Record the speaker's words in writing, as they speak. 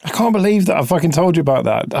can't believe that I fucking told you about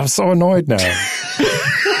that. I'm so annoyed now.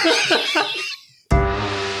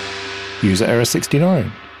 User error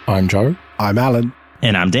 69. I'm Joe. I'm Alan.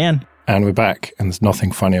 And I'm Dan. And we're back, and there's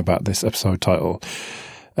nothing funny about this episode title.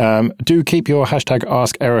 Do keep your hashtag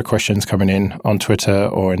 #AskError questions coming in on Twitter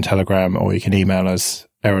or in Telegram, or you can email us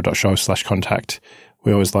error.show/contact.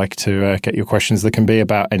 We always like to get your questions that can be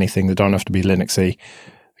about anything. They don't have to be Linuxy.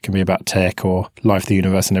 It can be about tech or life, the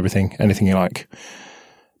universe, and everything, anything you like.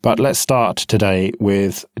 But let's start today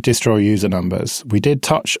with distro user numbers. We did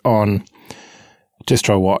touch on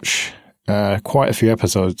DistroWatch quite a few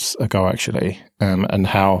episodes ago, actually, and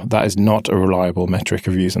how that is not a reliable metric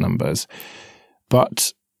of user numbers.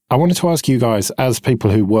 But I wanted to ask you guys, as people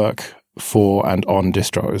who work for and on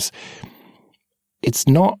distros, it's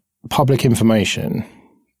not public information,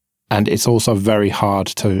 and it's also very hard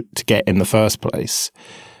to get in the first place.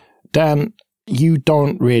 Dan, you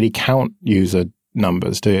don't really count user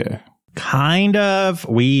numbers, do you? Kind of.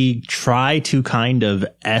 We try to kind of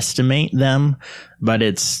estimate them, but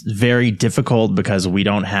it's very difficult because we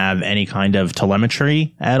don't have any kind of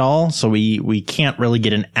telemetry at all. So we can't really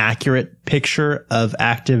get an accurate picture of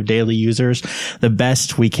active daily users. The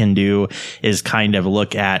best we can do is kind of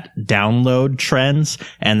look at download trends,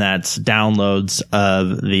 and that's downloads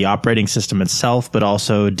of the operating system itself, but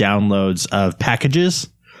also downloads of packages,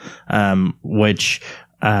 which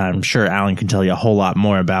I'm sure Alan can tell you a whole lot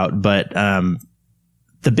more about, but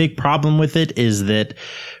the big problem with it is that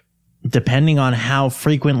depending on how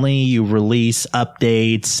frequently you release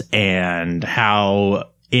updates and how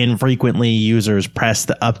infrequently users press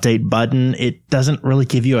the update button, it doesn't really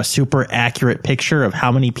give you a super accurate picture of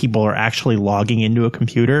how many people are actually logging into a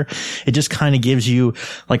computer. It just kind of gives you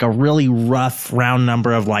like a really rough round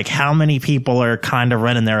number of like how many people are kind of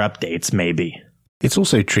running their updates, maybe. It's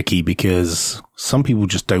also tricky because some people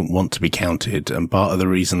just don't want to be counted, and part of the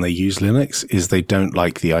reason they use Linux is they don't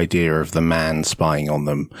like the idea of the man spying on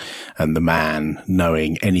them and the man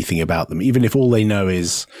knowing anything about them, even if all they know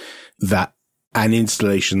is that an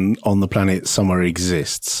installation on the planet somewhere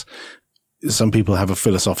exists. Some people have a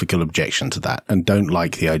philosophical objection to that and don't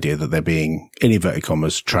like the idea that they're being, in inverted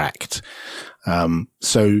commas, tracked.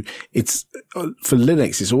 So it's, for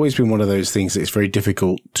Linux, it's always been one of those things that it's very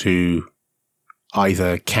difficult to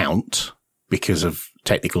either count because of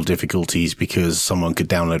technical difficulties, because someone could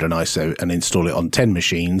download an ISO and install it on 10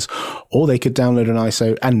 machines, or they could download an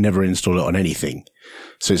ISO and never install it on anything.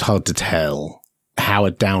 So it's hard to tell how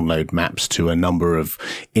a download maps to a number of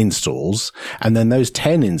installs. And then those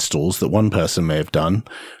 10 installs that one person may have done,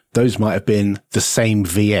 those might have been the same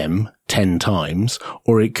VM 10 times,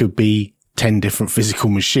 or it could be 10 different physical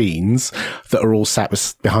machines that are all sat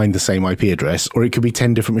behind the same IP address, or it could be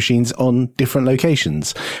 10 different machines on different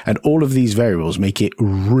locations. And all of these variables make it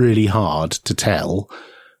really hard to tell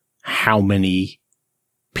how many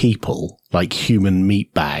people, like human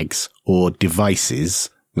meat bags or devices,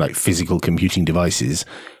 like physical computing devices,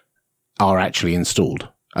 are actually installed.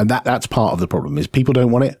 And that's part of the problem, is people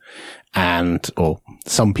don't want it, or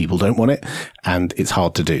some people don't want it, and it's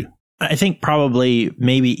hard to do. I think probably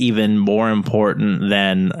maybe even more important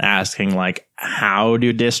than asking like, how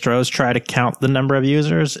do distros try to count the number of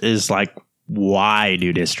users is like, why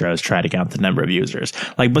do distros try to count the number of users?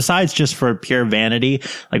 Like, besides just for pure vanity,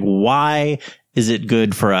 like, why is it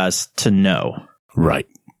good for us to know? Right.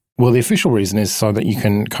 Well, the official reason is so that you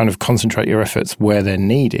can kind of concentrate your efforts where they're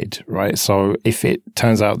needed, right? So if it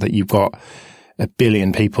turns out that you've got 1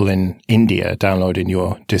 billion people in India downloading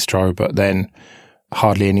your distro, but then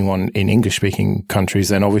hardly anyone in English-speaking countries,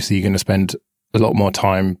 then obviously you're going to spend a lot more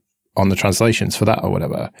time on the translations for that or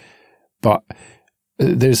whatever. But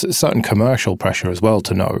there's a certain commercial pressure as well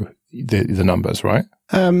to know the numbers, right?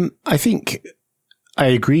 I think I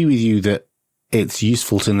agree with you that it's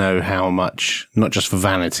useful to know how much, not just for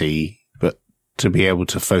vanity, but to be able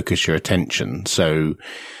to focus your attention. So,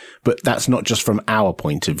 but that's not just from our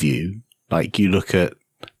point of view. Like, you look at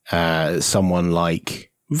someone like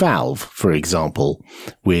Valve, for example,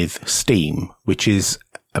 with Steam, which is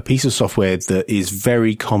a piece of software that is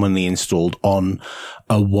very commonly installed on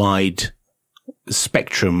a wide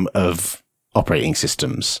spectrum of operating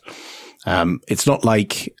systems. It's not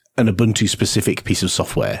like an Ubuntu specific piece of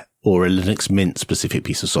software or a Linux Mint specific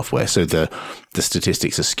piece of software. So the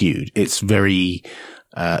statistics are skewed. It's very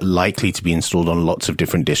likely to be installed on lots of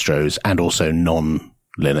different distros and also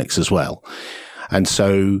non-Linux as well. And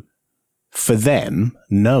so for them,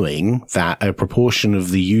 knowing that a proportion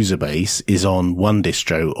of the user base is on one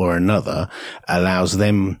distro or another allows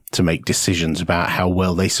them to make decisions about how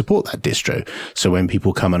well they support that distro. So when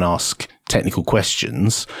people come and ask technical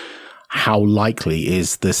questions, how likely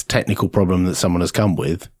is this technical problem that someone has come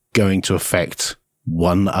with going to affect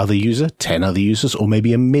one other user, 10 other users, or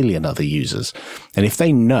maybe 1 million other users. And if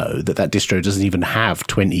they know that that distro doesn't even have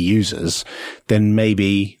 20 users, then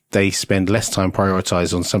maybe they spend less time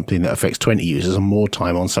prioritized on something that affects 20 users and more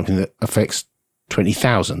time on something that affects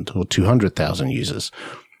 20,000 or 200,000 users.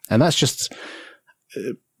 And that's just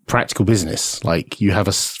practical business. Like, you have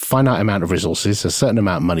a finite amount of resources, a certain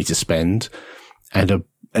amount of money to spend, and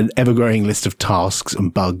an ever-growing list of tasks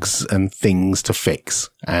and bugs and things to fix.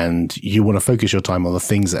 And you want to focus your time on the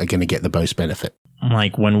things that are going to get the most benefit.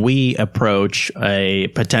 Like when we approach a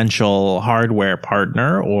potential hardware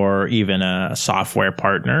partner or even a software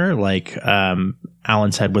partner, like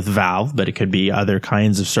Alan said with Valve, but it could be other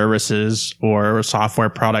kinds of services or software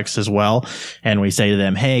products as well. And we say to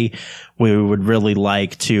them, hey, we would really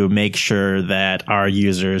like to make sure that our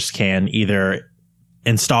users can either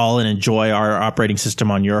install and enjoy our operating system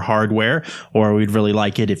on your hardware, or we'd really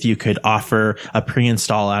like it if you could offer a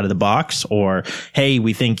pre-install out of the box, or hey,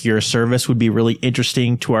 we think your service would be really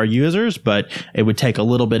interesting to our users, but it would take a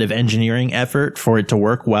little bit of engineering effort for it to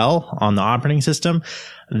work well on the operating system.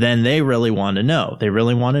 Then they really want to know. They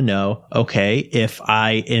really want to know, okay, if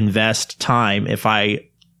I invest time, if I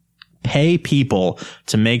pay people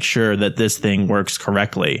to make sure that this thing works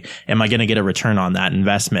correctly, am I going to get a return on that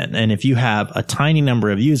investment? And if you have a tiny number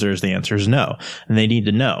of users, the answer is no. And they need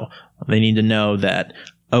to know. They need to know that,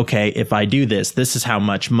 okay, if I do this, this is how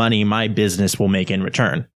much money my business will make in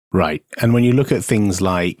return. Right. And when you look at things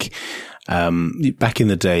like back in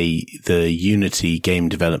the day, the Unity game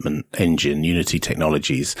development engine, Unity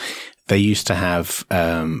Technologies, they used to have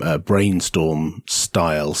a brainstorm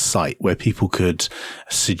style site where people could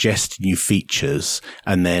suggest new features,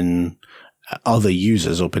 and then other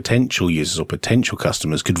users or potential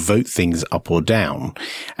customers could vote things up or down.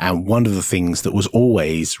 And one of the things that was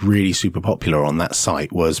always really super popular on that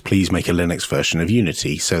site was, please make a Linux version of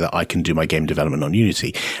Unity so that I can do my game development on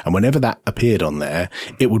Unity. And whenever that appeared on there,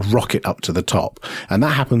 it would rocket up to the top. And that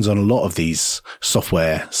happens on a lot of these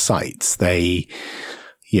software sites. They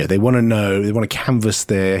want to know, they want to canvas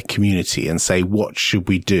their community and say, what should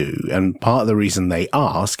we do? And part of the reason they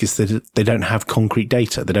ask is that they don't have concrete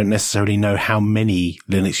data. They don't necessarily know how many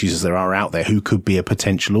Linux users there are out there who could be a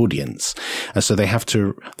potential audience. And so they have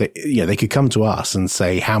to, they could come to us and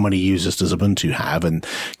say, how many users does Ubuntu have? And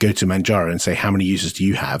go to Manjaro and say, how many users do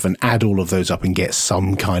you have? And add all of those up and get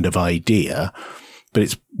some kind of idea. But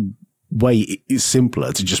it's way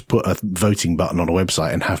simpler to just put a voting button on a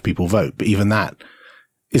website and have people vote. But even that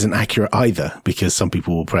isn't accurate either, because some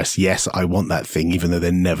people will press, yes, I want that thing, even though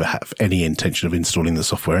they never have any intention of installing the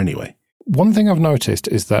software anyway. One thing I've noticed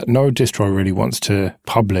is that no distro really wants to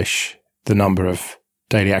publish the number of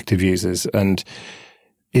daily active users. And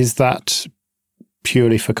is that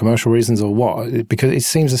purely for commercial reasons or what? Because it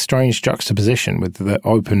seems a strange juxtaposition with the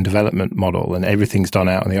open development model and everything's done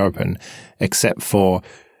out in the open, except for,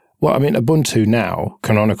 well, I mean, Ubuntu now,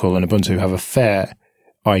 Canonical and Ubuntu have a fair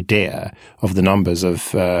idea of the numbers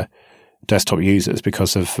of desktop users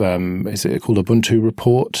because of, is it called Ubuntu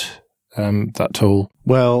Report, that tool?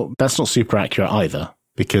 Well, that's not super accurate either,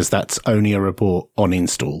 because that's only a report on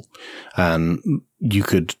install. You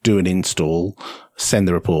could do an install, send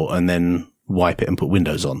the report, and then wipe it and put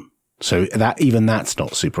Windows on. So that's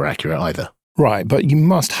not super accurate either. Right, but you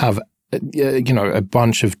must have a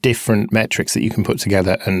bunch of different metrics that you can put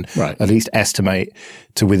together and at least estimate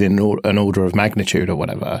to within an order of magnitude or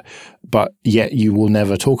whatever. But yet you will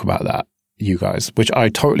never talk about that, you guys, which I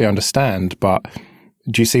totally understand. But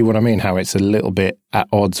do you see what I mean? How it's a little bit at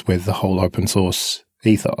odds with the whole open source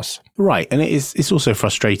ethos. Right. And it's also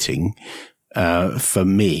frustrating for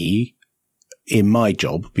me in my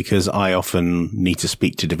job, because I often need to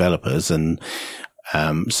speak to developers and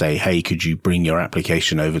say, hey, could you bring your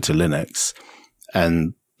application over to Linux?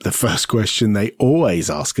 And the first question they always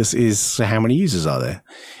ask us is, how many users are there?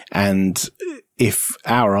 And if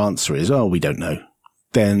our answer is, oh, we don't know,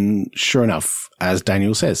 then sure enough, as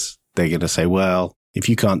Daniel says, they're going to say, well, if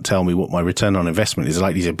you can't tell me what my return on investment is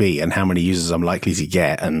likely to be and how many users I'm likely to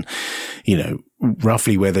get and,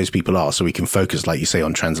 roughly where those people are, so we can focus, like you say,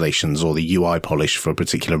 on translations or the UI polish for a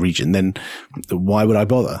particular region, then why would I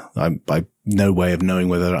bother? I no way of knowing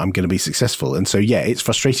whether I'm going to be successful. And so, yeah, it's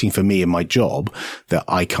frustrating for me in my job that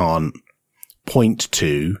I can't point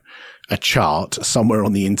to a chart somewhere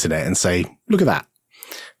on the internet and say, look at that.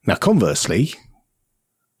 Now, conversely,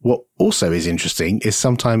 what also is interesting is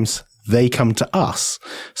sometimes they come to us.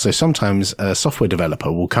 So sometimes a software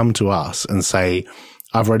developer will come to us and say,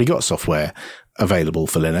 I've already got software available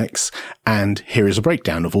for Linux, and here is a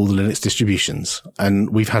breakdown of all the Linux distributions. And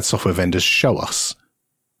we've had software vendors show us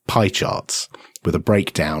pie charts with a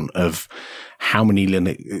breakdown of how many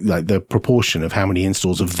Linux, like the proportion of how many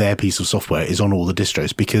installs of their piece of software is on all the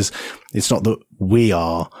distros, because it's not that we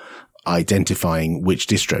are identifying which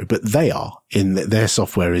distro, but they are. In their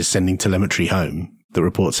software is sending telemetry home that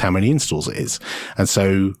reports how many installs it is. And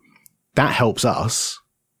so that helps us,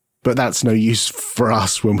 but that's no use for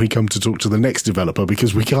us when we come to talk to the next developer,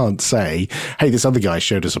 because we can't say, hey, this other guy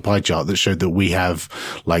showed us a pie chart that showed that we have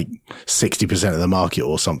like 60% of the market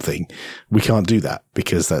or something. We can't do that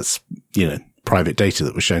because that's, private data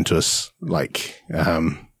that was shown to us like,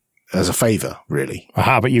 as a favor, really.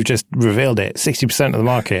 Aha, but you've just revealed it. 60% of the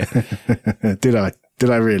market. Did I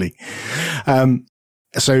really?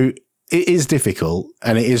 So it is difficult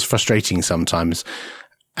and it is frustrating sometimes.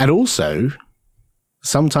 And also,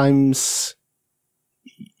 sometimes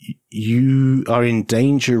you are in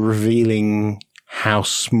danger of revealing how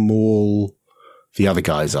small the other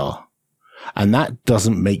guys are. And that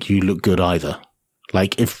doesn't make you look good either.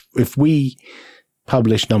 Like if we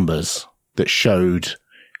published numbers that showed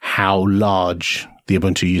how large the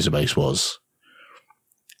Ubuntu user base was,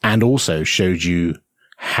 and also showed you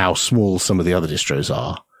how small some of the other distros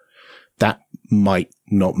are, that might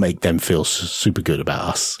not make them feel super good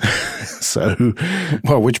about us. So,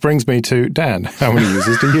 well, which brings me to Dan. How many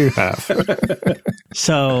users do you have?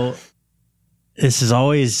 So this is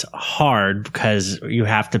always hard because you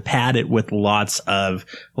have to pad it with lots of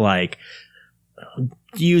like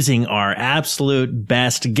using our absolute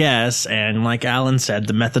best guess. And like Alan said,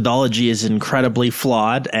 the methodology is incredibly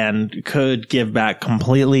flawed and could give back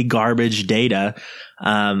completely garbage data.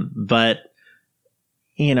 But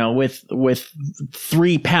with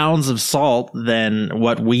 3 pounds of salt, then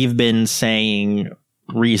what we've been saying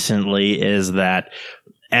recently is that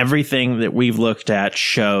everything that we've looked at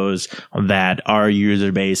shows that our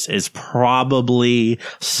user base is probably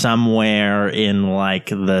somewhere in like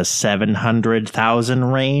the 700,000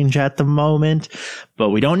 range at the moment,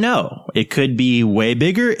 but we don't know. It could be way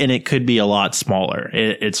bigger and it could be a lot smaller.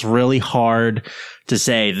 It's really hard to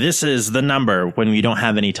say this is the number when you don't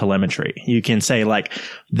have any telemetry. You can say like,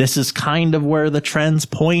 this is kind of where the trends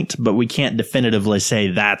point, but we can't definitively say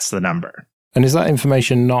that's the number. And is that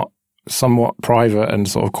information not somewhat private and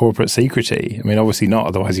sort of corporate secrecy? I mean, obviously not,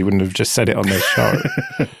 otherwise you wouldn't have just said it on this show.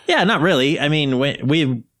 Yeah, not really. I mean,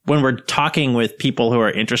 when we're talking with people who are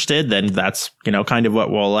interested, then that's, kind of what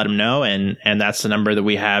we'll let them know. And that's the number that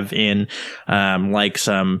we have in,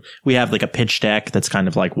 we have like a pitch deck that's kind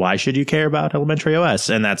of like, why should you care about Elementary OS?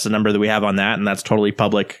 And that's the number that we have on that. And that's totally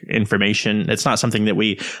public information. It's not something that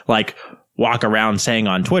we like walk around saying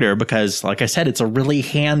on Twitter because, like I said, it's a really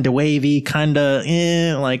hand-wavy kind of,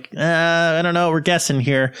 I don't know, we're guessing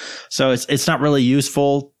here. So it's not really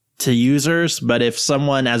useful to users. But if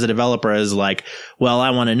someone as a developer is like, well, I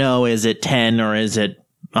want to know, is it 10 or is it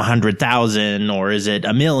 100,000 or is it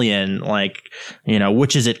 1 million?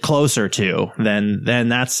 Which is it closer to? Then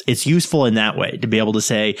it's useful in that way to be able to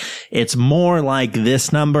say it's more like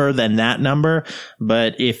this number than that number.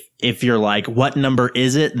 But if you're like, what number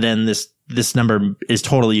is it? Then this number is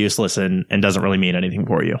totally useless and doesn't really mean anything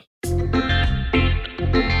for you.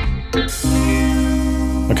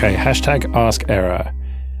 Okay, #AskError.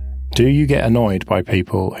 Do you get annoyed by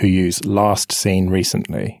people who use last seen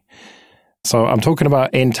recently? So I'm talking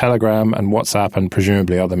about in Telegram and WhatsApp and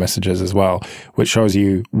presumably other messages as well, which shows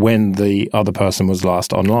you when the other person was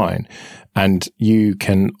last online. And you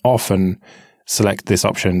can often select this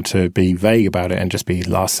option to be vague about it and just be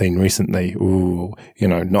last seen recently.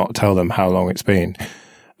 Not tell them how long it's been.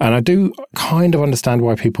 And I do kind of understand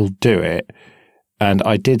why people do it. And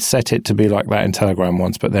I did set it to be like that in Telegram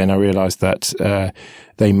once, but then I realized that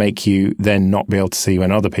they make you then not be able to see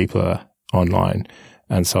when other people are online.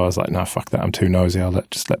 And so I was like, no, fuck that. I'm too nosy. I'll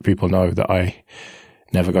just let people know that I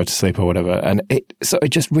never go to sleep or whatever. And it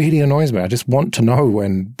just really annoys me. I just want to know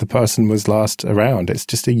when the person was last around. It's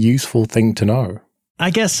just a useful thing to know.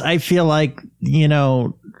 I guess I feel like,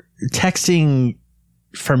 texting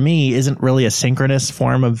for me isn't really a synchronous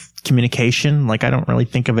form of communication. Like, I don't really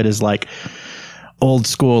think of it as like old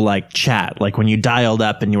school, like chat, like when you dialed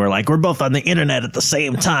up and you were like, we're both on the internet at the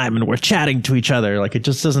same time and we're chatting to each other. Like, it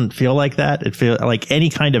just doesn't feel like that. It feels like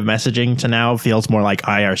any kind of messaging to now feels more like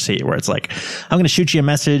IRC, where it's like, I'm going to shoot you a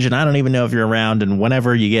message and I don't even know if you're around. And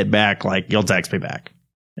whenever you get back, like, you'll text me back.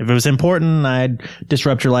 If it was important, I'd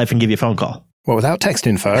disrupt your life and give you a phone call. Well, without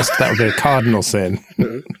texting first, that would be a cardinal sin.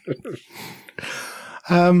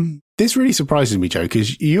 This really surprises me, Joe,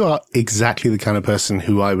 because you are exactly the kind of person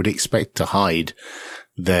who I would expect to hide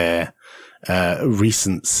their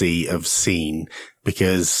recency of seen,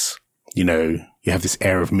 because, you have this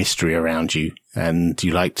air of mystery around you, and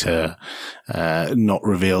you like to not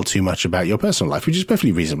reveal too much about your personal life, which is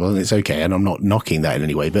perfectly reasonable, and it's okay, and I'm not knocking that in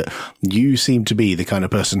any way, but you seem to be the kind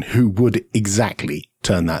of person who would exactly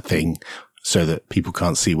turn that thing so that people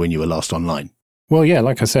can't see when you were last online. Well, yeah,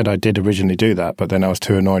 like I said, I did originally do that, but then I was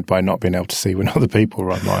too annoyed by not being able to see when other people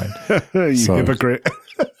were online. You hypocrite.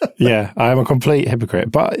 Yeah, I am a complete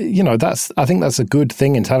hypocrite. But, I think that's a good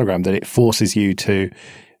thing in Telegram, that it forces you to,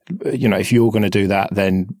 if you're going to do that,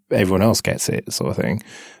 then everyone else gets it, sort of thing.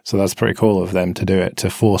 So that's pretty cool of them to do it, to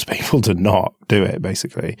force people to not do it,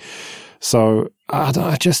 basically. So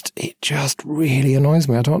it just really annoys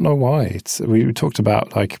me. I don't know why. We talked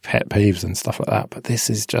about like pet peeves and stuff like that, but this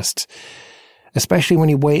is just, especially when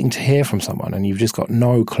you're waiting to hear from someone and you've just got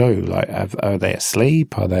no clue. Like, are they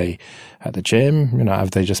asleep? Are they at the gym?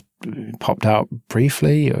 Have they just popped out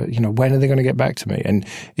briefly? Or, when are they going to get back to me? And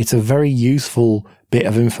it's a very useful bit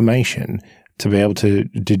of information to be able to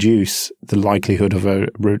deduce the likelihood of a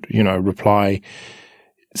reply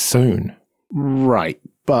soon. Right.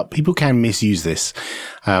 But people can misuse this.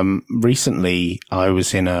 Recently, I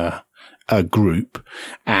was in a group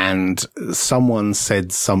and someone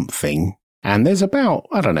said something. And there's about,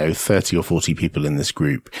 30 or 40 people in this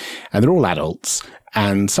group, and they're all adults.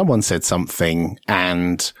 And someone said something,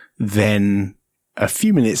 and then a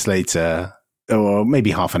few minutes later, or maybe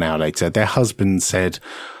half an hour later, their husband said,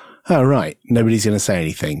 "Oh, right, nobody's going to say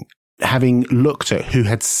anything." Having looked at who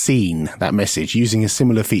had seen that message, using a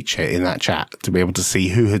similar feature in that chat to be able to see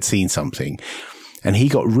who had seen something. And he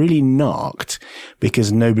got really knocked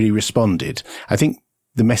because nobody responded. I think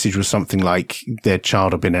the message was something like their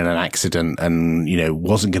child had been in an accident and,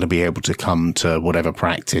 wasn't going to be able to come to whatever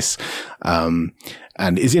practice, and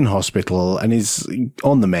is in hospital and is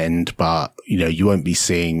on the mend, but, you won't be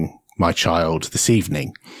seeing my child this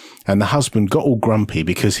evening. And the husband got all grumpy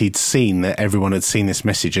because he'd seen that everyone had seen this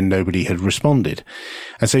message and nobody had responded.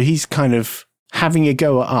 And so he's kind of having a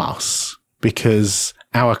go at us because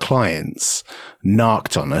our clients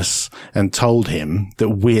narked on us and told him that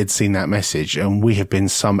we had seen that message and we have been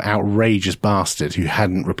some outrageous bastard who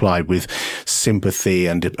hadn't replied with sympathy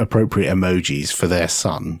and appropriate emojis for their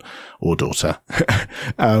son or daughter.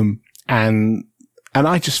 And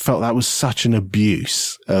I just felt that was such an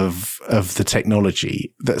abuse of the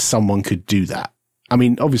technology that someone could do that. I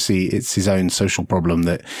mean, obviously it's his own social problem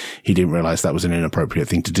that he didn't realize that was an inappropriate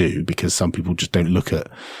thing to do, because some people just don't look at,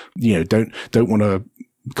 don't want to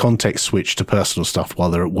context switch to personal stuff while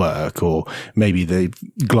they're at work, or maybe they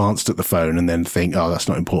glanced at the phone and then think, "Oh, that's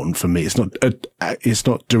not important for me. It's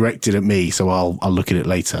not directed at me, so I'll look at it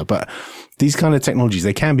later." But these kind of technologies,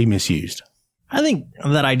 they can be misused. I think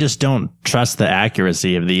that I just don't trust the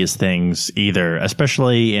accuracy of these things either,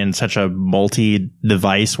 especially in such a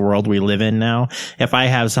multi-device world we live in now. If I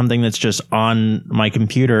have something that's just on my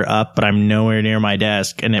computer up, but I'm nowhere near my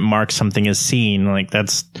desk and it marks something as seen, like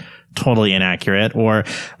that's totally inaccurate. Or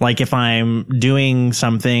like if I'm doing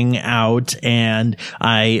something out and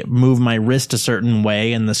I move my wrist a certain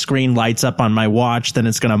way and the screen lights up on my watch, then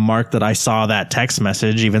it's going to mark that I saw that text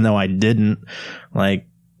message, even though I didn't. Like,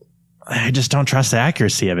 I just don't trust the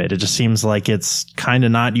accuracy of it. It just seems like it's kind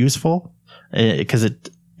of not useful because it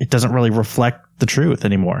doesn't really reflect the truth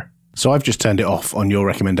anymore. So I've just turned it off on your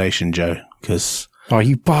recommendation, Joe, because... Oh,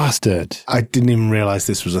 you bastard. I didn't even realize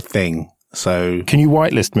this was a thing. So... Can you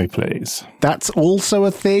whitelist me, please? That's also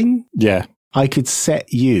a thing? Yeah. I could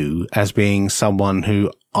set you as being someone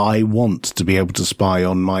who I want to be able to spy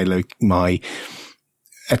on my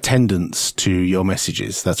attendance to your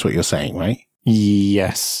messages. That's what you're saying, right?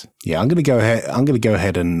 Yes. Yeah, I'm going to go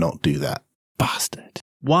ahead and not do that. Bastard.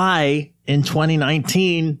 Why in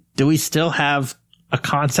 2019 do we still have a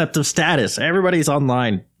concept of status? Everybody's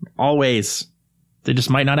online, always. They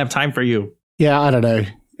just might not have time for you. Yeah, I don't know.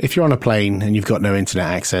 If you're on a plane and you've got no internet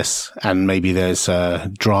access and maybe there's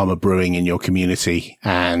drama brewing in your community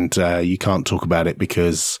and you can't talk about it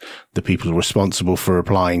because the people responsible for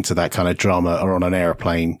replying to that kind of drama are on an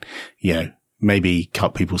airplane, maybe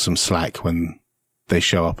cut people some slack when they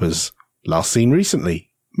show up as last seen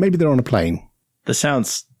recently. Maybe they're on a plane. This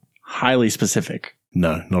sounds highly specific.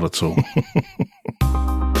 No, not at all.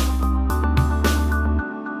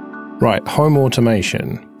 Right, home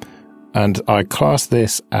automation. And I class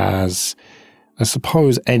this as, I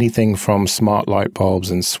suppose, anything from smart light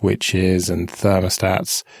bulbs and switches and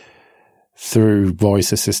thermostats through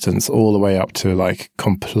voice assistants all the way up to like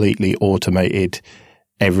completely automated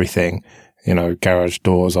everything. Garage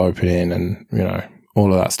doors opening and,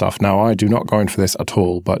 all of that stuff. Now, I do not go in for this at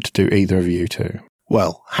all, but do either of you two?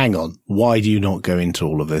 Well, hang on. Why do you not go into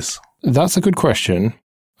all of this? That's a good question.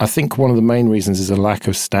 I think one of the main reasons is a lack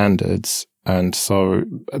of standards. And so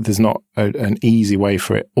there's not an easy way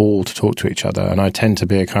for it all to talk to each other. And I tend to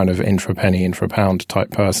be a kind of in for a penny, in for a pound type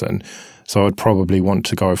person. So I'd probably want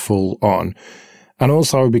to go full on. And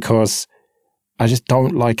also because I just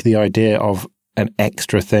don't like the idea of an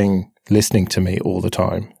extra thing listening to me all the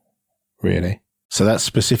time, really. So that's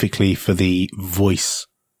specifically for the voice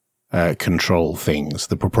control things,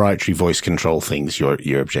 the proprietary voice control things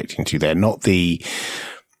you're objecting to there, not the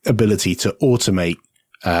ability to automate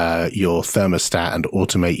your thermostat and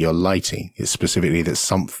automate your lighting. It's specifically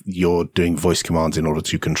that you're doing voice commands in order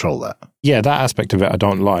to control that. Yeah, that aspect of it I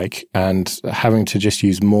don't like, and having to just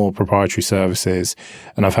use more proprietary services.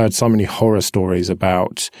 And I've heard so many horror stories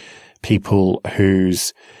about people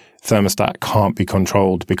whose thermostat can't be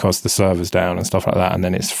controlled because the server's down and stuff like that, and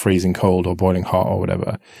then it's freezing cold or boiling hot or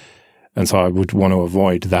whatever. And so I would want to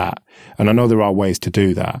avoid that. And I know there are ways to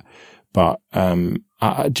do that, but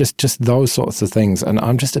just those sorts of things. And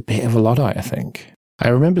I'm just a bit of a Luddite, I think. I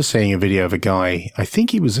remember seeing a video of a guy, I think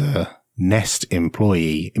he was a Nest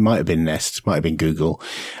employee. It might have been Nest, might have been Google.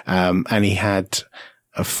 And he had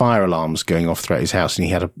fire alarms going off throughout his house. And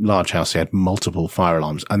he had a large house. He had multiple fire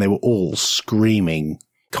alarms and they were all screaming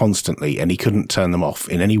constantly, and he couldn't turn them off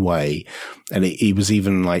in any way. And he was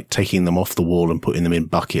even like taking them off the wall and putting them in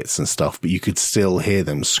buckets and stuff, but you could still hear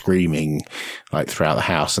them screaming like throughout the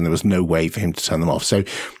house, and there was no way for him to turn them off. So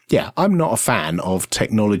yeah, I'm not a fan of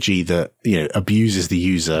technology that, abuses the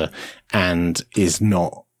user and is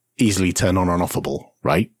not easily turn on and offable,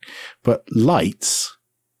 right? But lights,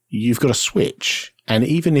 you've got a switch, and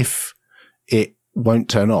even if it won't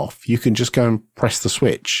turn off, you can just go and press the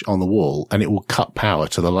switch on the wall and it will cut power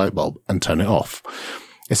to the light bulb and turn it off.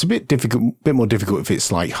 It's a bit more difficult if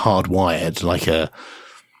it's like hardwired, like a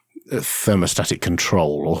thermostatic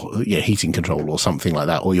control or heating control or something like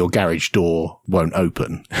that, or your garage door won't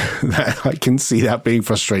open. I can see that being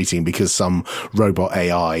frustrating because some robot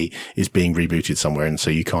AI is being rebooted somewhere and so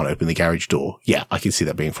you can't open the garage door. Yeah, I can see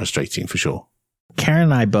that being frustrating for sure. Karen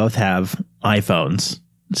and I both have iPhones,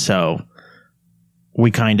 so we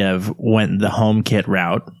kind of went the HomeKit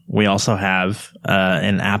route. We also have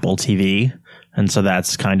an Apple TV, and so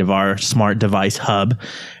that's kind of our smart device hub.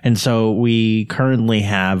 And so we currently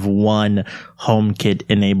have one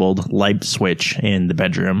HomeKit-enabled light switch in the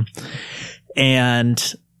bedroom.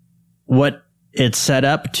 And what it's set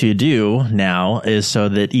up to do now is so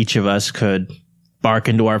that each of us could bark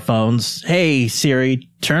into our phones, "Hey, Siri,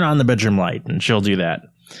 turn on the bedroom light," and she'll do that.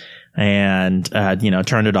 And,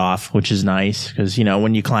 turn it off, which is nice because,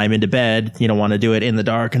 when you climb into bed, you don't want to do it in the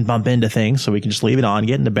dark and bump into things. So we can just leave it on,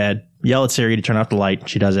 get into bed, yell at Siri to turn off the light.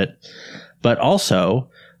 She does it. But also,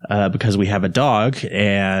 because we have a dog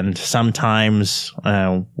and sometimes,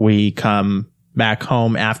 we come back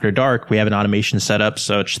home after dark, we have an automation set up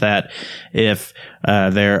such that if,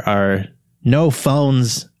 there are no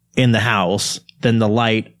phones in the house, then the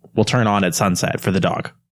light will turn on at sunset for the dog.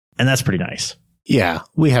 And that's pretty nice. Yeah,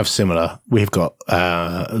 we have similar. We've got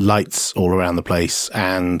lights all around the place,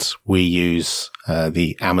 and we use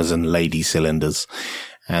the Amazon Lady cylinders,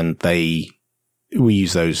 and we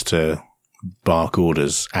use those to bark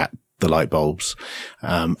orders at the light bulbs.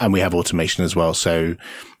 And we have automation as well. So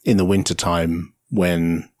in the wintertime,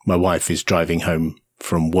 when my wife is driving home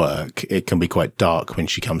from work, it can be quite dark when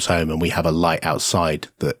she comes home, and we have a light outside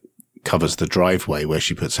that covers the driveway where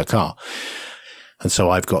she puts her car. And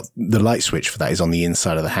so I've got the light switch for that is on the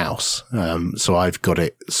inside of the house. So I've got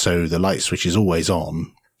it so the light switch is always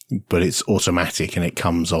on, but it's automatic and it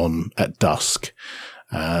comes on at dusk.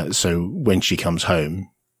 So when she comes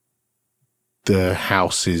home, the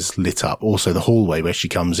house is lit up. Also the hallway where she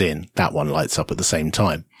comes in, that one lights up at the same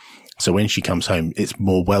time. So when she comes home, it's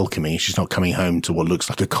more welcoming. She's not coming home to what looks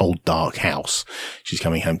like a cold, dark house. She's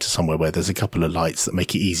coming home to somewhere where there's a couple of lights that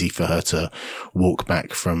make it easy for her to walk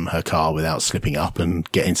back from her car without slipping up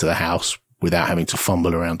and get into the house without having to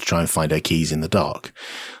fumble around to try and find her keys in the dark.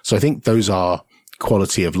 So I think those are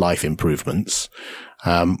quality of life improvements.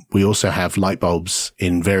 We also have light bulbs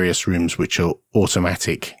in various rooms which are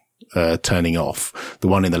automatic, turning off. The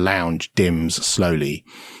one in the lounge dims slowly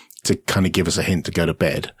to kind of give us a hint to go to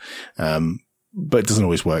bed. But it doesn't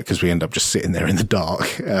always work because we end up just sitting there in the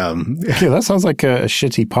dark. Yeah, that sounds like a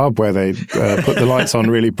shitty pub where they put the lights on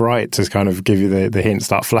really bright to kind of give you the hint,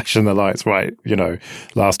 start flashing the lights, right?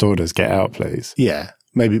 Last orders, get out, please. Yeah.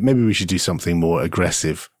 Maybe we should do something more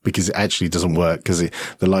aggressive because it actually doesn't work because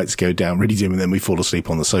the lights go down really dim and then we fall asleep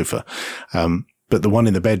on the sofa. But the one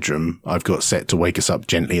in the bedroom I've got set to wake us up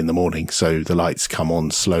gently in the morning. So the lights come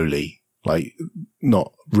on slowly like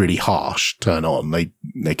not really harsh turn on.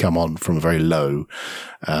 They come on from a very low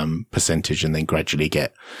percentage and then gradually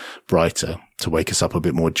get brighter to wake us up a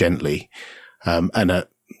bit more gently. And at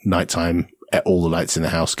nighttime, all the lights in the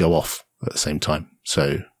house go off at the same time.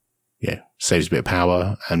 So yeah, saves a bit of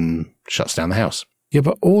power and shuts down the house. Yeah,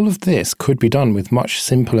 but all of this could be done with much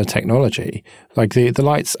simpler technology. Like the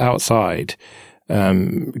lights outside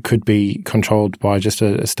could be controlled by just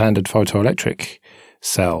a standard photoelectric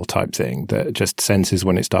cell type thing that just senses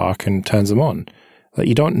when it's dark and turns them on. Like,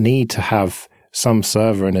 you don't need to have some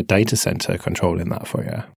server in a data center controlling that for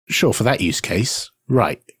you. Sure, for that use case,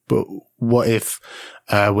 right. But what if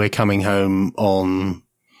we're coming home on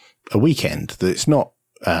a weekend that it's not,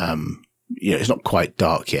 it's not quite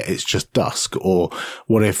dark yet, it's just dusk? Or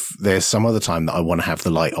what if there's some other time that I want to have the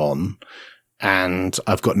light on and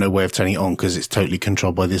I've got no way of turning it on because it's totally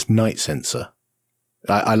controlled by this night sensor?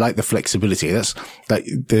 I like the flexibility. That's like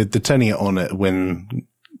the turning it on when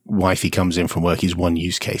wifey comes in from work is one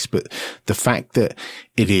use case, but the fact that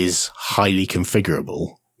it is highly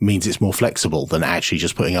configurable means it's more flexible than actually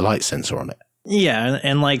just putting a light sensor on it. Yeah,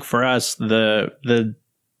 and like for us, the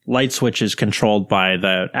light switch is controlled by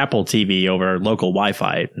the Apple TV over local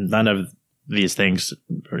Wi-Fi. None of these things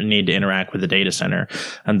need to interact with the data center.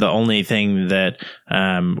 And the only thing that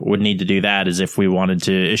would need to do that is if we wanted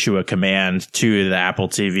to issue a command to the Apple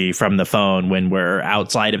TV from the phone when we're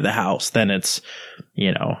outside of the house. Then it's,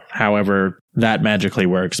 however that magically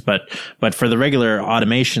works. But for the regular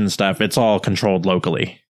automation stuff, it's all controlled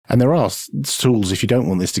locally. And there are tools, if you don't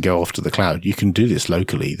want this to go off to the cloud, you can do this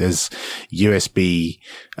locally. There's USB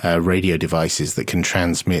radio devices that can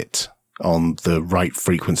transmit on the right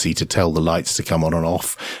frequency to tell the lights to come on and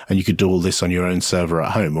off. And you could do all this on your own server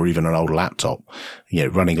at home or even an old laptop,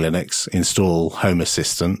 running Linux, install Home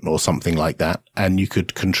Assistant or something like that. And you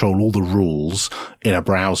could control all the rules in a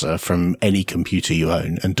browser from any computer you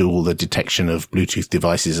own and do all the detection of Bluetooth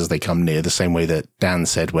devices as they come near, the same way that Dan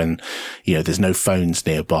said when, there's no phones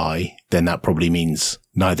nearby, then that probably means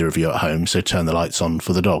neither of you are at home. So turn the lights on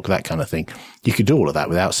for the dog, that kind of thing. You could do all of that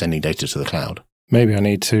without sending data to the cloud. Maybe I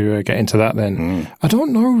need to get into that then. I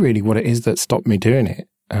don't know really what it is that stopped me doing it.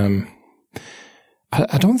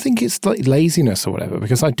 I don't think it's like laziness or whatever,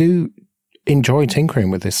 because I do enjoy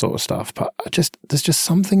tinkering with this sort of stuff, but there's just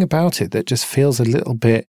something about it that just feels a little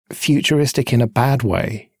bit futuristic in a bad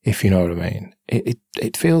way, if you know what I mean.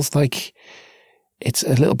 It feels like it's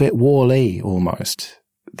a little bit Wall-E almost,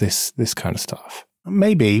 this kind of stuff.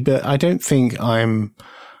 Maybe, but I don't think I'm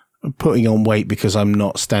putting on weight because I'm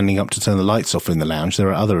not standing up to turn the lights off in the lounge. There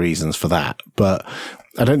are other reasons for that, but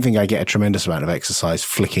I don't think I get a tremendous amount of exercise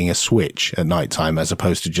flicking a switch at nighttime as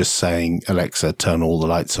opposed to just saying, Alexa, turn all the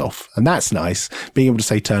lights off. And that's nice, being able to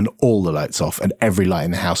say turn all the lights off and every light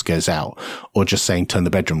in the house goes out, or just saying turn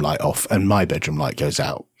the bedroom light off and my bedroom light goes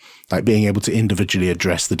out. Like being able to individually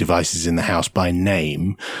address the devices in the house by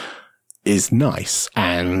name is nice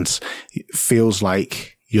and it feels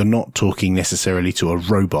like you're not talking necessarily to a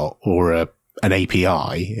robot or an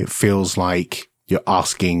API. It feels like you're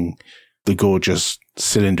asking the gorgeous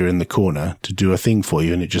cylinder in the corner to do a thing for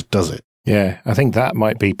you, and it just does it. Yeah, I think that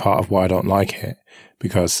might be part of why I don't like it,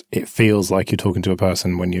 because it feels like you're talking to a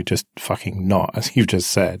person when you're just fucking not, as you've just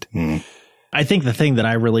said. I think the thing that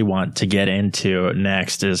I really want to get into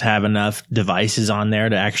next is have enough devices on there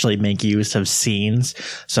to actually make use of scenes,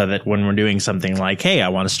 so that when we're doing something like, hey, I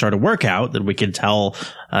want to start a workout, that we can tell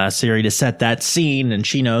Siri to set that scene, and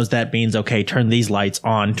she knows that means, okay, turn these lights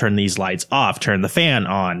on, turn these lights off, turn the fan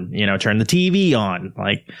on, turn the TV on,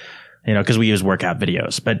 like, because we use workout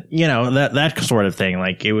videos, but that sort of thing.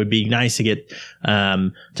 Like, it would be nice to get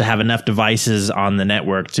to have enough devices on the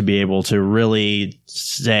network to be able to really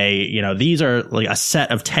say, these are like a set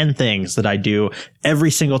of 10 things that I do every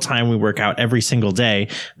single time we work out every single day,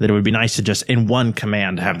 that it would be nice to just in one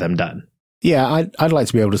command have them done. Yeah, I'd like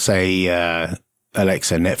to be able to say,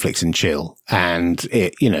 Alexa, Netflix and chill, and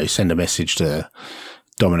it, send a message to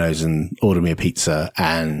Domino's and order me a pizza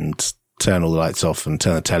and turn all the lights off and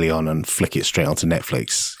turn the telly on and flick it straight onto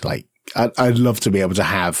Netflix. Like, I'd love to be able to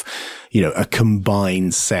have, a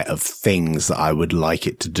combined set of things that I would like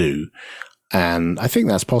it to do. And I think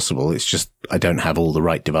that's possible. It's just, I don't have all the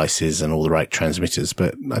right devices and all the right transmitters,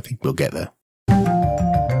 but I think we'll get there.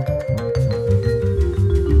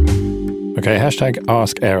 Okay, hashtag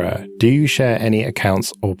Ask Era. Do you share any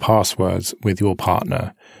accounts or passwords with your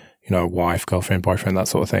partner? Wife, girlfriend, boyfriend, that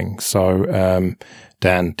sort of thing. So,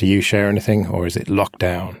 Dan, do you share anything, or is it locked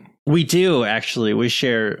down? We do, actually. We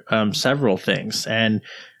share several things. And,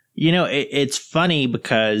 it's funny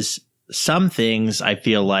because some things I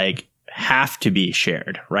feel like have to be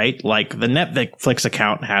shared, right? Like the Netflix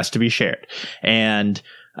account has to be shared. And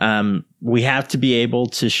we have to be able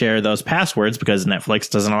to share those passwords because Netflix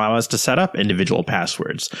doesn't allow us to set up individual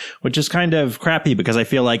passwords, which is kind of crappy because I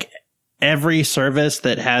feel like every service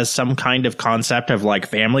that has some kind of concept of like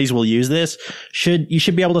families will use this you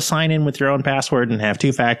should be able to sign in with your own password and have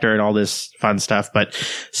 2-factor and all this fun stuff. But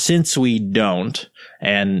since we don't,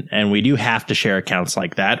 and we do have to share accounts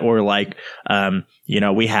like that, or like,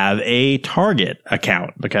 we have a Target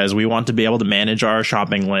account because we want to be able to manage our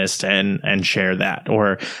shopping list and share that,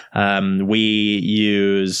 or, we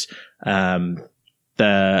use,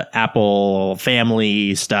 the Apple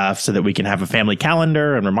family stuff so that we can have a family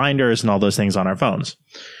calendar and reminders and all those things on our phones.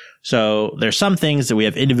 So there's some things that we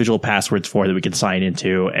have individual passwords for that we can sign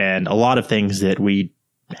into, and a lot of things that we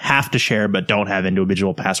have to share but don't have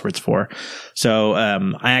individual passwords for. So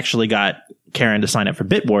I actually got Karen to sign up for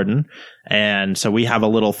Bitwarden, and so we have a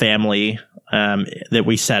little family that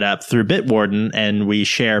we set up through Bitwarden, and we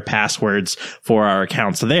share passwords for our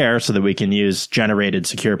accounts there so that we can use generated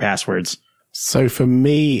secure passwords. So for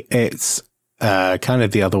me, it's kind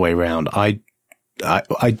of the other way around. I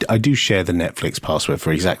do share the Netflix password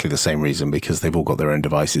for exactly the same reason, because they've all got their own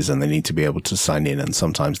devices and they need to be able to sign in, and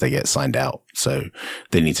sometimes they get signed out. So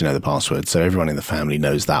they need to know the password. So everyone in the family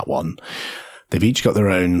knows that one. They've each got their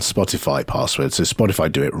own Spotify password. So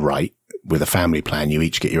Spotify do it right. With a family plan, you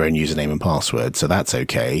each get your own username and password. So that's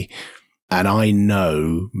okay. And I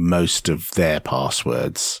know most of their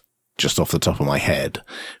passwords just off the top of my head,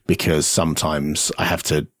 because sometimes I have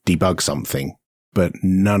to debug something, but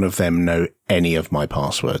none of them know any of my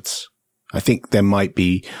passwords. I think there might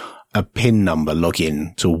be a PIN number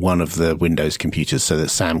login to one of the Windows computers so that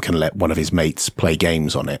Sam can let one of his mates play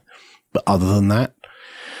games on it. But other than that,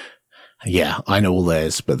 yeah, I know all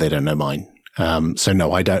theirs, but they don't know mine. So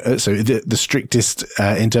no, I don't. So the strictest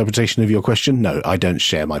interpretation of your question, no, I don't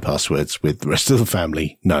share my passwords with the rest of the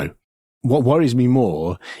family. No. What worries me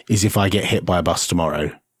more is if I get hit by a bus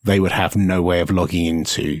tomorrow, they would have no way of logging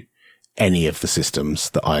into any of the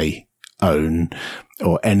systems that I own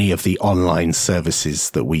or any of the online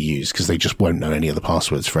services that we use, because they just won't know any of the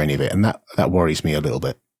passwords for any of it. And that worries me a little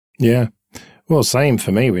bit. Yeah. Well, same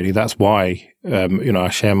for me, really. That's why, I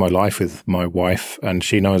share my life with my wife, and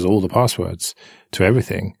she knows all the passwords to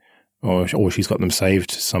everything, or she's got them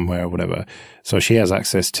saved somewhere or whatever. So she has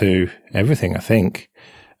access to everything, I think.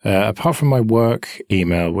 Apart from my work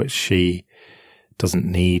email, which she doesn't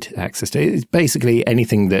need access to. It's basically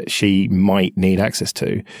anything that she might need access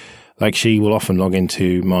to. Like, she will often log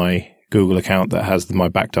into my Google account that has my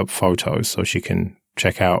backed up photos so she can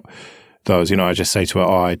check out those. I just say to her,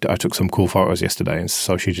 I took some cool photos yesterday. And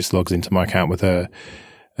so she just logs into my account with her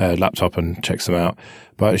laptop and checks them out.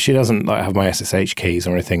 But she doesn't have my SSH keys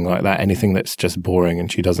or anything like that, anything that's just boring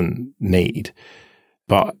and she doesn't need.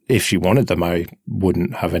 But if she wanted them, I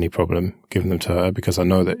wouldn't have any problem giving them to her, because I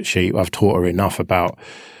know that I've taught her enough about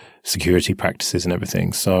security practices and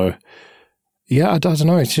everything. So, yeah, I don't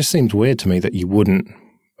know. It just seems weird to me that you wouldn't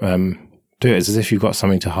do it. It's as if you've got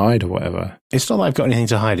something to hide or whatever. It's not that I've got anything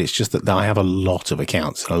to hide. It's just that I have a lot of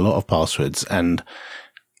accounts and a lot of passwords, and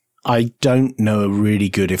I don't know a really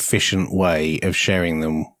good, efficient way of sharing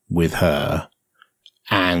them with her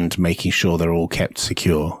and making sure they're all kept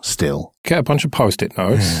secure still. Get a bunch of Post-it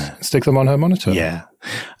notes, stick them on her monitor. Yeah.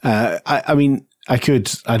 I mean, I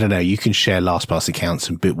don't know, you can share LastPass accounts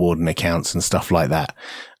and Bitwarden accounts and stuff like that.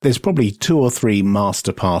 There's probably 2 or 3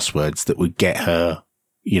 master passwords that would get her,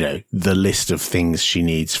 the list of things she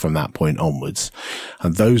needs from that point onwards.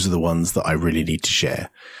 And those are the ones that I really need to share.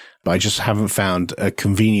 But I just haven't found a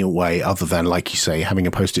convenient way other than, like you say, having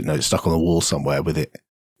a Post-it note stuck on the wall somewhere with it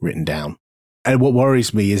written down. And what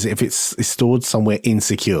worries me is if it's stored somewhere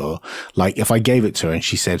insecure, like if I gave it to her and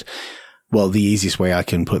she said, well, the easiest way I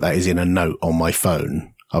can put that is in a note on my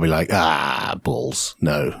phone, I'll be like, balls.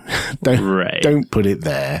 No, don't put it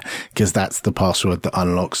there, because that's the password that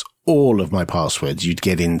unlocks all of my passwords. You'd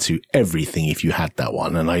get into everything if you had that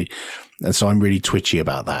one. And so I'm really twitchy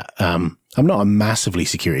about that. I'm not a massively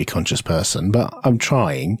security conscious person, but I'm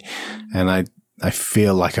trying, and I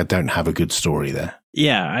feel like I don't have a good story there.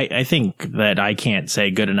 Yeah, I think that I can't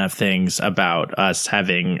say good enough things about us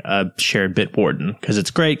having a shared Bitwarden, because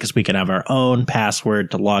it's great because we can have our own password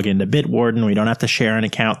to log into Bitwarden. We don't have to share an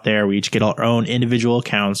account there. We each get our own individual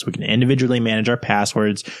accounts. We can individually manage our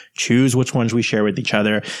passwords, choose which ones we share with each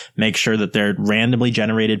other, make sure that they're randomly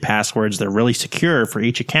generated passwords. They're really secure for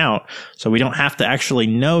each account, so we don't have to actually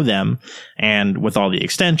know them. And with all the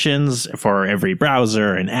extensions for every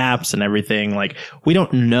browser and apps and everything, like, we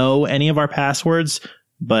don't know any of our passwords,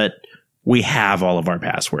 but we have all of our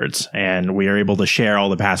passwords and we are able to share all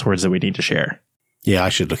the passwords that we need to share. Yeah, I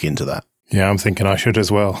should look into that. Yeah, I'm thinking I should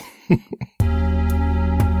as well.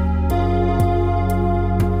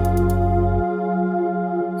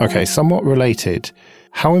 Okay, somewhat related.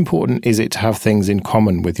 How important is it to have things in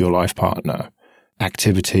common with your life partner?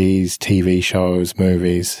 Activities, TV shows,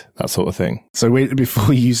 movies, that sort of thing. So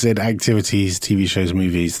before you said activities, TV shows,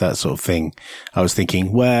 movies, that sort of thing, I was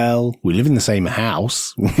thinking, well, we live in the same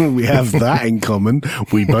house. We have that in common.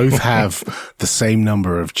 We both have the same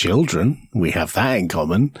number of children. We have that in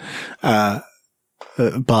common.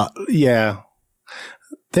 But yeah,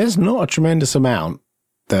 there's not a tremendous amount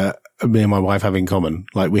that me and my wife have in common.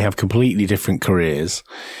 Like, we have completely different careers.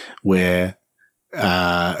 We're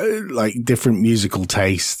like different musical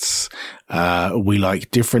tastes. We like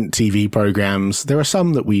different TV programs. There are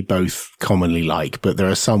some that we both commonly like, but there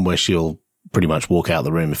are some where she'll pretty much walk out of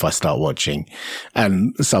the room if I start watching,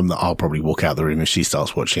 and some that I'll probably walk out of the room if she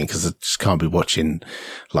starts watching, because I just can't be watching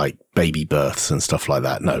like baby births and stuff like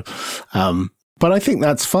that. No. But I think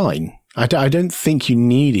that's fine. I don't think you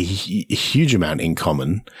need a huge amount in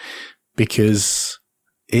common, because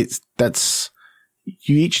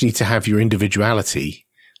you each need to have your individuality.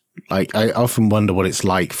 Like, I often wonder what it's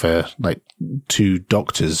like for like two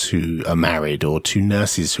doctors who are married, or two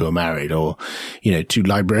nurses who are married, or, you know, two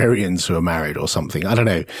librarians who are married or something. I don't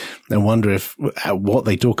know. I wonder what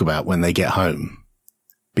they talk about when they get home,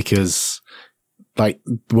 because like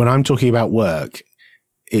when I'm talking about work,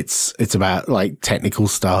 it's about like technical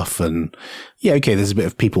stuff, and yeah, okay, there's a bit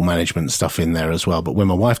of people management stuff in there as well. But when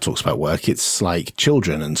my wife talks about work, it's like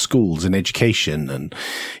children and schools and education and,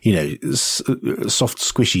 you know, soft,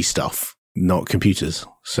 squishy stuff, not computers.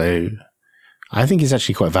 So I think it's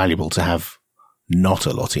actually quite valuable to have not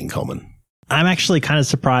a lot in common. I'm actually kind of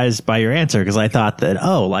surprised by your answer, because I thought that,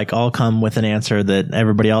 like, I'll come with an answer that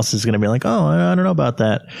everybody else is going to be like, oh, I don't know about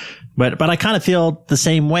that. But I kind of feel the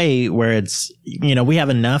same way, where it's, you know, we have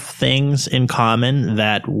enough things in common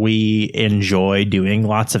that we enjoy doing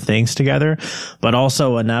lots of things together, but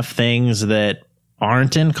also enough things that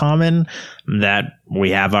aren't in common, that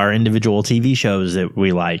we have our individual TV shows that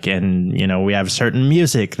we like, and, you know, we have certain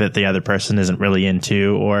music that the other person isn't really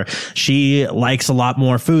into, or she likes a lot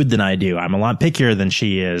more food than I do. I'm a lot pickier than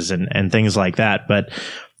she is, and things like that. But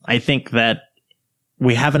I think that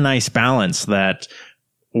we have a nice balance, that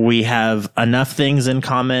we have enough things in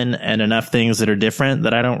common and enough things that are different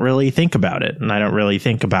that I don't really think about it. And I don't really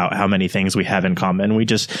think about how many things we have in common. We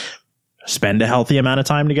just spend a healthy amount of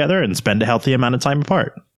time together and spend a healthy amount of time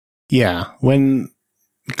apart. Yeah. When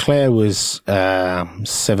Claire was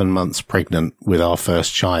 7 months pregnant with our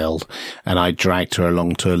first child, and I dragged her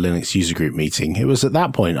along to a Linux user group meeting, it was at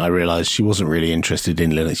that point I realized she wasn't really interested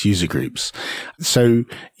in Linux user groups. So,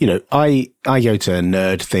 you know, I go to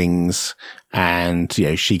nerd things, and, you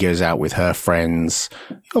know, she goes out with her friends.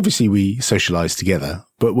 Obviously, we socialize together,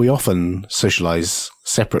 but we often socialize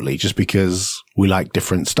separately just because we like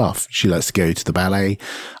different stuff. She likes to go to the ballet.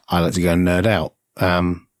 I like to go and nerd out.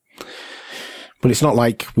 But it's not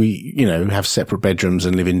like we, you know, have separate bedrooms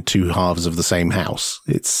and live in two halves of the same house.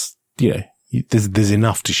 It's, you know, there's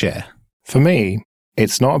enough to share. For me,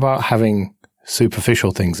 it's not about having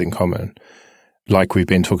superficial things in common, like we've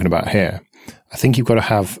been talking about here. I think you've got to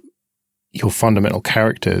have your fundamental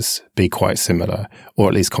characters be quite similar, or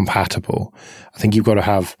at least compatible. I think you've got to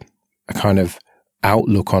have a kind of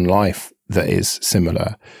outlook on life that is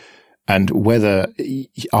similar. And whether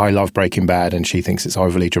I love Breaking Bad and she thinks it's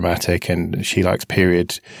overly dramatic, and she likes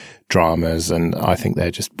period dramas and I think they're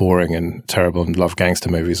just boring and terrible and love gangster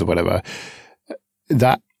movies or whatever,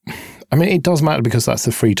 that, I mean, it does matter, because that's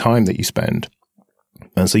the free time that you spend.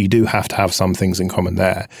 And so you do have to have some things in common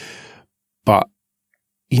there. But,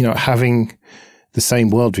 you know, having the same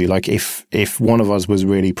worldview, like if one of us was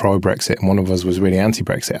really pro-Brexit and one of us was really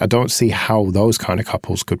anti-Brexit, I don't see how those kind of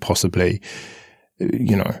couples could possibly,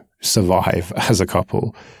 you know, survive as a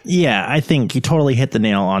couple. Yeah, I think you totally hit the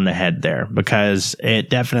nail on the head there, because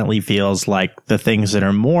it definitely feels like the things that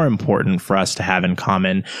are more important for us to have in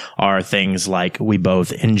common are things like we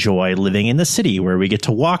both enjoy living in the city where we get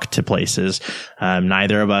to walk to places.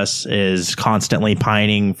 Neither of us is constantly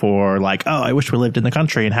pining for like, oh, I wish we lived in the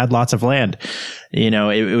country and had lots of land. You know,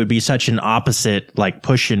 it would be such an opposite like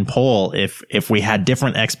push and pull if we had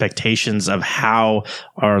different expectations of how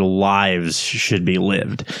our lives should be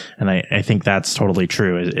lived. And I think that's totally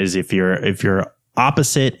true, is if you're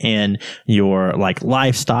opposite in your like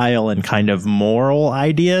lifestyle and kind of moral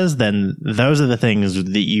ideas, then those are the things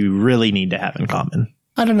that you really need to have in common.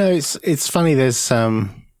 I don't know. It's funny. There's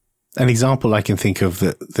an example I can think of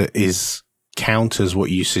that is counters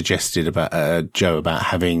what you suggested about, Joe, about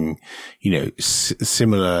having,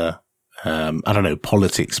 similar,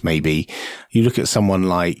 politics maybe. You look at someone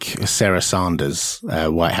like Sarah Sanders,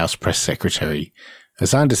 White House press secretary.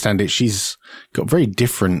 As I understand it, she's got very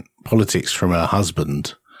different politics from her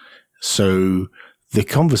husband. So the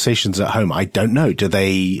conversations at home, I don't know. Do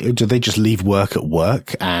they just leave work at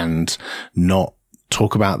work and not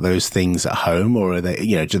talk about those things at home? Or are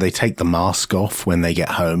they, do they take the mask off when they get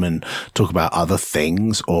home and talk about other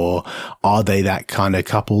things? Or are they that kind of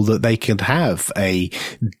couple that they could have a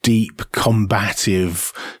deep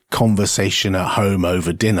combative conversation at home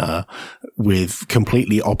over dinner with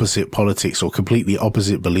completely opposite politics or completely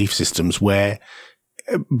opposite belief systems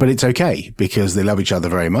but it's okay because they love each other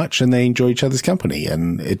very much and they enjoy each other's company,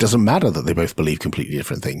 and it doesn't matter that they both believe completely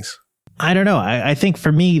different things. I don't know. I think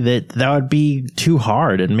for me that would be too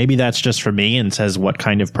hard, and maybe that's just for me and says what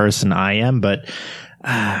kind of person I am. But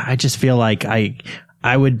I just feel like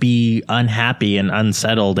I would be unhappy and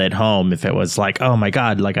unsettled at home if it was like, oh my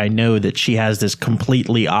God, like I know that she has this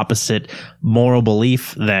completely opposite moral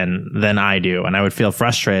belief than I do. And I would feel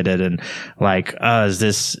frustrated and like, is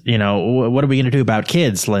this, what are we going to do about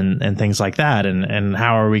kids and things like that? And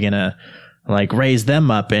how are we going to like raise them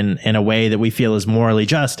up in a way that we feel is morally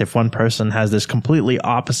just if one person has this completely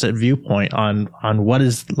opposite viewpoint on what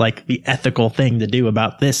is like the ethical thing to do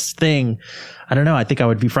about this thing. I don't know. I think I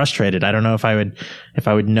would be frustrated. I don't know if I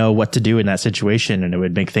would know what to do in that situation, and it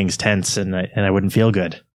would make things tense and I wouldn't feel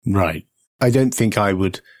good. Right. I don't think I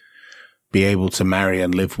would be able to marry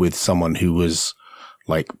and live with someone who was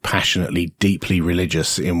like passionately, deeply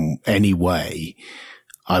religious in any way.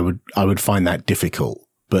 I would find that difficult.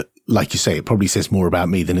 But like you say, it probably says more about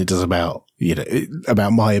me than it does about,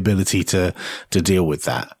 about my ability to deal with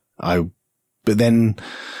that. But then,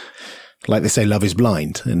 like they say, love is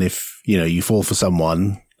blind. And if, you fall for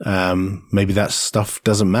someone, maybe that stuff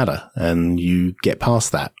doesn't matter and you get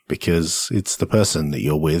past that because it's the person that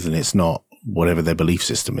you're with and it's not whatever their belief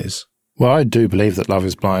system is. Well, I do believe that love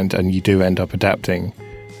is blind and you do end up adapting.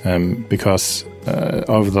 Because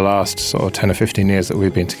over the last sort of 10 or 15 years that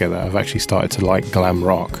we've been together, I've actually started to like glam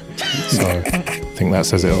rock. So I think that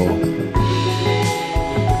says it all.